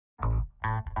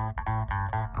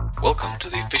Welcome to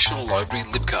the official library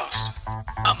LibCast,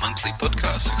 a monthly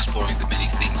podcast exploring the many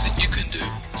things that you can do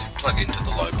to plug into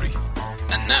the library.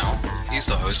 And now, here's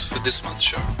the host for this month's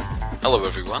show. Hello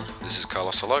everyone, this is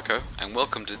Carlos Alaco, and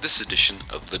welcome to this edition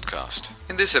of LibCast.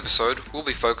 In this episode, we'll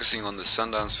be focusing on the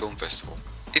Sundance Film Festival.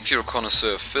 If you're a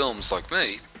connoisseur of films like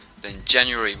me, then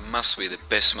January must be the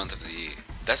best month of the year.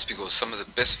 That's because some of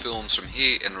the best films from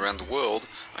here and around the world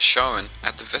are shown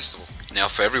at the festival. Now,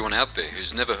 for everyone out there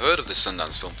who's never heard of the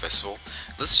Sundance Film Festival,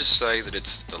 let's just say that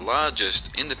it's the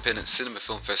largest independent cinema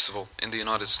film festival in the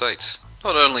United States.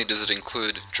 Not only does it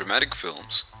include dramatic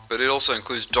films, but it also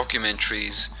includes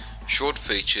documentaries, short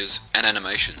features, and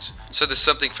animations, so there's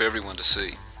something for everyone to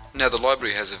see. Now, the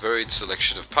library has a varied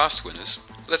selection of past winners.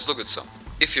 Let's look at some.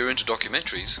 If you're into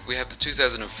documentaries, we have the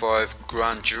 2005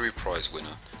 Grand Jury Prize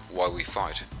winner, Why We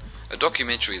Fight, a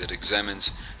documentary that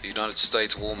examines the United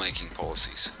States war-making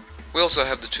policies. We also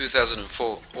have the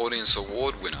 2004 Audience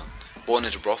Award winner, Born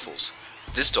into Brothels.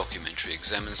 This documentary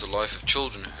examines the life of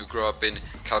children who grow up in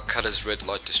Calcutta's red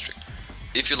light district.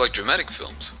 If you like dramatic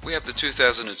films, we have the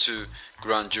 2002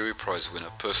 Grand Jury Prize winner,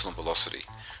 Personal Velocity.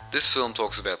 This film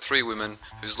talks about three women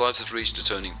whose lives have reached a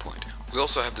turning point. We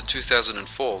also have the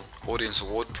 2004 Audience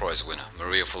Award Prize winner,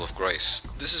 Maria Full of Grace.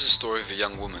 This is a story of a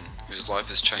young woman whose life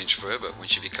has changed forever when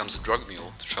she becomes a drug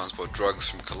mule to transport drugs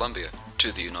from Colombia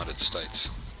to the United States.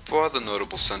 For other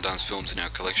notable Sundance films in our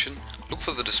collection, look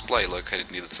for the display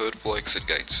located near the third floor exit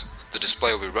gates. The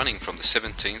display will be running from the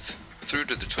 17th through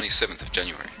to the 27th of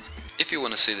January. If you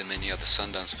want to see the many other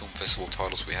Sundance Film Festival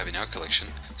titles we have in our collection,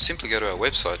 simply go to our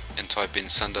website and type in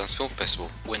Sundance Film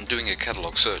Festival when doing a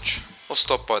catalogue search, or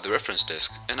stop by the reference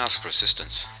desk and ask for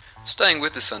assistance. Staying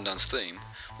with the Sundance theme,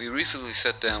 we recently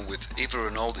sat down with Eva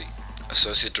Rinaldi,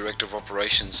 Associate Director of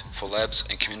Operations for Labs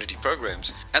and Community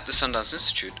Programs at the Sundance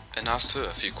Institute, and asked her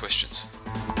a few questions.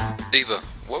 Eva,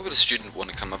 why would a student want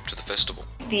to come up to the festival?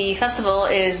 The festival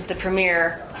is the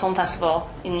premier film festival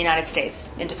in the United States,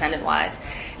 independent-wise.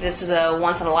 This is a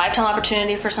once-in-a-lifetime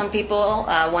opportunity for some people,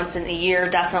 once in a year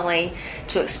definitely,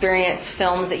 to experience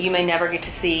films that you may never get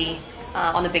to see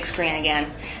on the big screen again,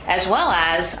 as well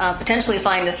as potentially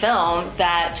find a film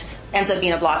that ends up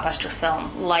being a blockbuster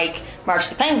film. Like March of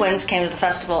the Penguins came to the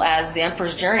festival as The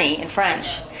Emperor's Journey in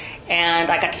French, and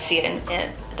I got to see it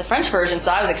in the French version,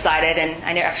 so I was excited, and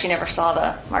I actually never saw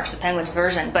the March of the Penguins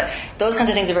version. But those kinds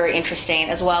of things are very interesting,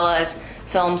 as well as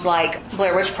films like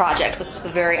Blair Witch Project, which was a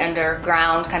very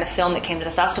underground kind of film that came to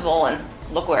the festival, and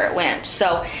look where it went.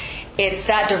 So it's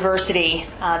that diversity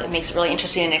that makes it really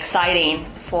interesting and exciting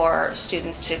for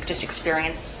students to just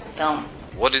experience film.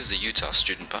 What is the Utah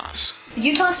Student Pass? The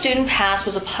Utah Student Pass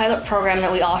was a pilot program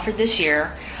that we offered this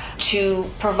year to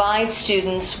provide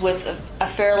students with a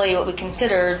fairly, what we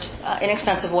considered,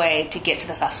 inexpensive way to get to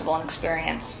the festival and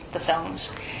experience the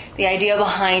films. The idea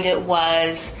behind it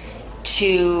was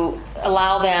to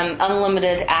allow them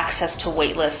unlimited access to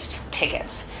waitlist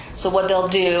tickets. So what they'll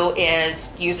do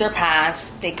is use their pass,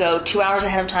 they go 2 hours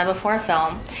ahead of time before a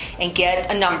film and get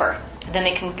a number. Then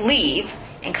they can leave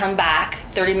and come back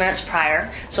 30 minutes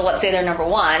prior. So let's say they're number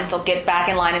one, they'll get back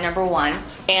in line at number one.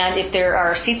 And if there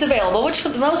are seats available, which for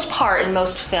the most part in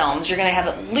most films, you're going to have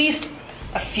at least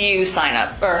a few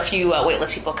sign-up or a few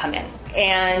waitlist people come in.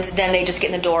 And then they just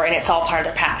get in the door and it's all part of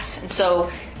their pass. And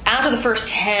so after the first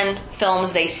 10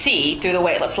 films they see through the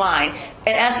waitlist line,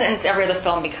 in essence, every other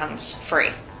film becomes free.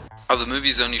 Are the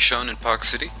movies only shown in Park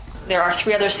City? There are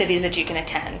 3 other cities that you can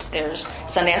attend. There's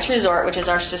Sundance Resort, which is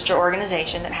our sister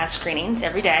organization that has screenings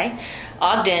every day.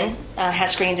 Ogden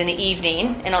has screenings in the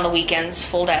evening and on the weekends,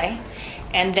 full day.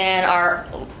 And then our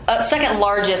second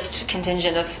largest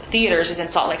contingent of theaters is in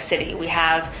Salt Lake City. We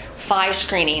have 5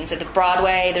 screenings. At the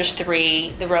Broadway, there's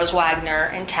 3, the Rose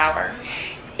Wagner, and Tower.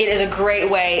 It is a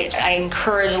great way. I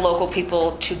encourage local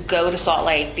people to go to Salt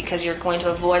Lake because you're going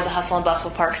to avoid the hustle and bustle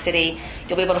of Park City.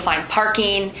 You'll be able to find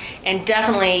parking, and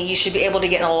definitely you should be able to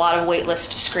get in a lot of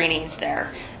waitlist screenings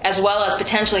there, as well as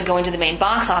potentially going to the main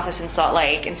box office in Salt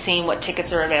Lake and seeing what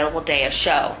tickets are available day of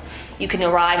show. You can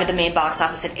arrive at the main box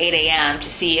office at 8 a.m. to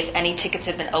see if any tickets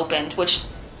have been opened, which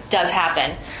does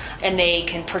happen, and they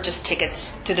can purchase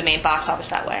tickets through the main box office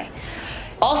that way.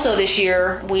 Also this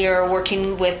year, we are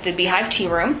working with the Beehive Tea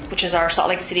Room, which is our Salt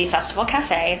Lake City Festival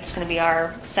Cafe. It's going to be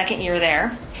our second year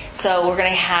there. So we're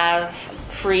going to have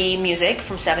free music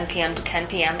from 7 p.m. to 10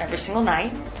 p.m. every single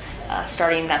night,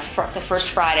 starting the first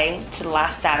Friday to the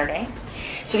last Saturday.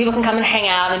 So people can come and hang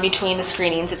out in between the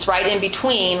screenings. It's right in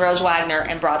between Rose Wagner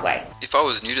and Broadway. If I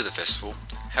was new to the festival,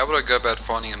 how would I go about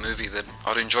finding a movie that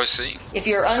I'd enjoy seeing? If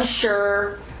you're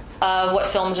unsure of what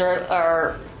films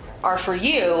are are for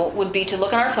you would be to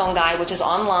look on our film guide, which is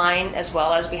online, as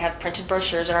well as we have printed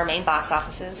brochures in our main box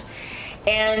offices,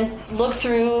 and look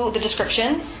through the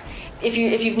descriptions. If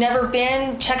you've never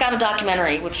been, check out a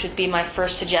documentary, which would be my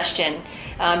first suggestion,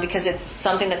 because it's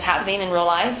something that's happening in real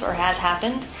life or has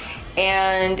happened,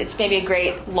 and it's maybe a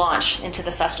great launch into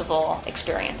the festival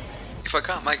experience. If I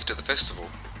can't make it to the festival,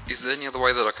 is there any other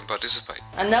way that I can participate?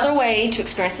 Another way to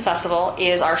experience the festival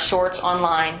is our shorts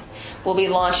online. We'll be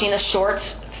launching a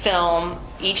shorts film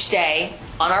each day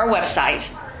on our website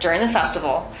during the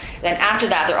festival. Then after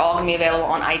that, they're all going to be available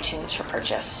on iTunes for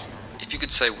purchase. If you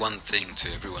could say one thing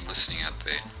to everyone listening out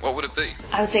there, what would it be?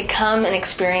 I would say come and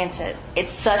experience it.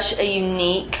 It's such a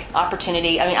unique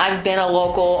opportunity. I mean, I've been a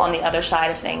local on the other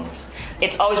side of things.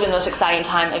 It's always been the most exciting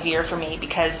time of year for me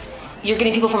because you're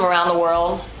getting people from around the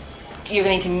world. You're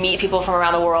getting to meet people from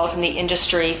around the world, from the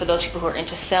industry, for those people who are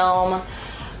into film.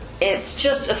 It's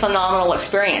just a phenomenal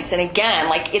experience. And again,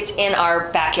 like, it's in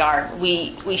our backyard.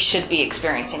 We should be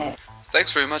experiencing it.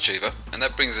 Thanks very much, Eva. And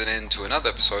that brings an end to another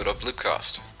episode of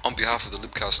LibCast. On behalf of the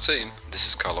LibCast team, this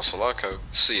is Carlos Alarco.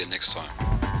 See you next time.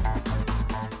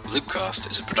 LibCast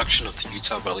is a production of the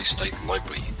Utah Valley State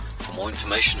Library. For more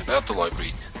information about the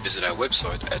library, visit our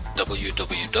website at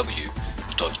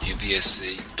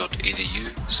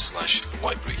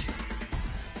www.uvsc.edu/library.